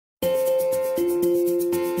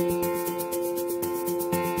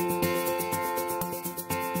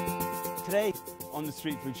on the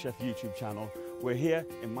Street Food Chef YouTube channel. We're here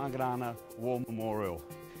in Margarana War Memorial.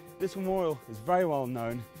 This memorial is very well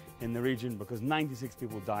known in the region because 96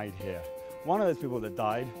 people died here. One of those people that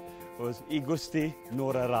died was I Gusti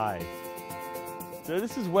Ngurah Rai. So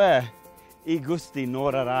this is where I Gusti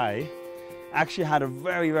Ngurah Rai actually had a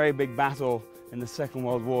very big battle in the Second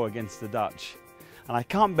World War against the Dutch. And I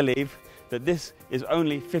can't believe that this is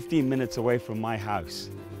only 15 minutes away from my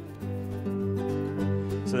house.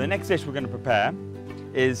 So the next dish we're going to prepare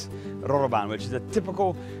is Roroban, which is a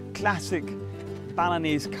typical classic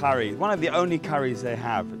Balinese curry. One of the only curries they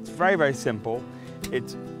have. It's very simple.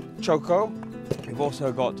 It's Choko. We've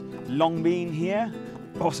also got Longbean here,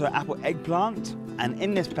 also apple eggplant. And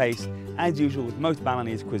in this paste, as usual with most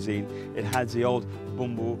Balinese cuisine, it has the old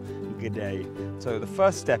Bumbu Gede. So the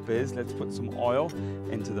first step is, let's put some oil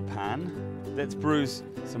into the pan. Let's bruise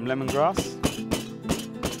some lemongrass.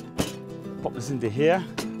 Pop this into here.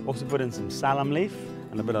 Also put in some salam leaf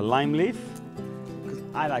and a bit of lime leaf, because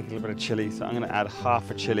I like a little bit of chilli, so I'm going to add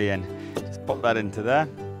half a chilli in. Just pop that into there.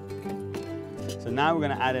 So now we're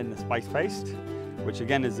going to add in the spice paste, which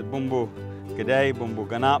again is the Bumbu Gede, Bumbu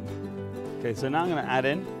Ganap. Okay, so now I'm going to add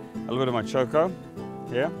in a little bit of my Choko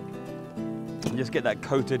here, and just get that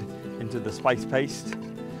coated into the spice paste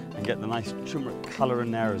and get the nice turmeric color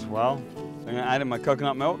in there as well. So I'm going to add in my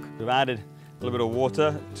coconut milk. We've added a little bit of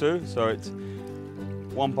water too, so it's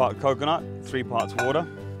 1 part coconut, 3 parts water.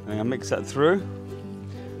 I'm going to mix that through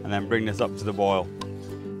and then bring this up to the boil.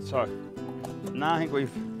 So now I think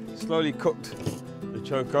we've slowly cooked the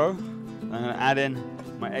Choko. I'm going to add in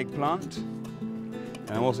my eggplant,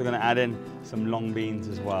 and I'm also going to add in some long beans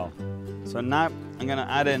as well. So now I'm going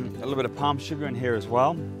to add in a little bit of palm sugar in here as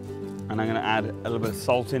well, and I'm going to add a little bit of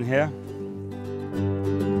salt in here.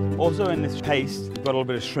 Also in this paste, we've got a little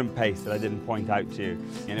bit of shrimp paste that I didn't point out to you,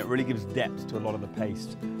 and it really gives depth to a lot of the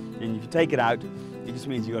paste. And if you take it out, it just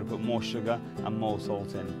means you've got to put more sugar and more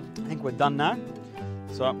salt in. I think we're done now,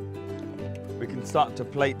 so we can start to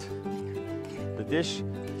plate the dish.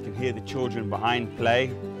 You can hear the children behind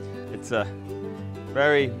play. It's a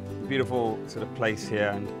very beautiful sort of place here,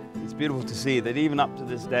 and it's beautiful to see that even up to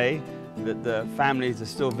this day, that the families are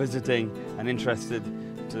still visiting and interested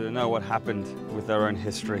to know what happened with their own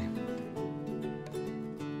history.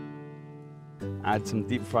 Add some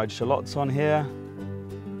deep fried shallots on here.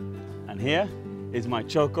 And here is my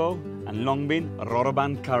Choko and Longbean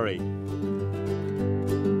Roroban curry.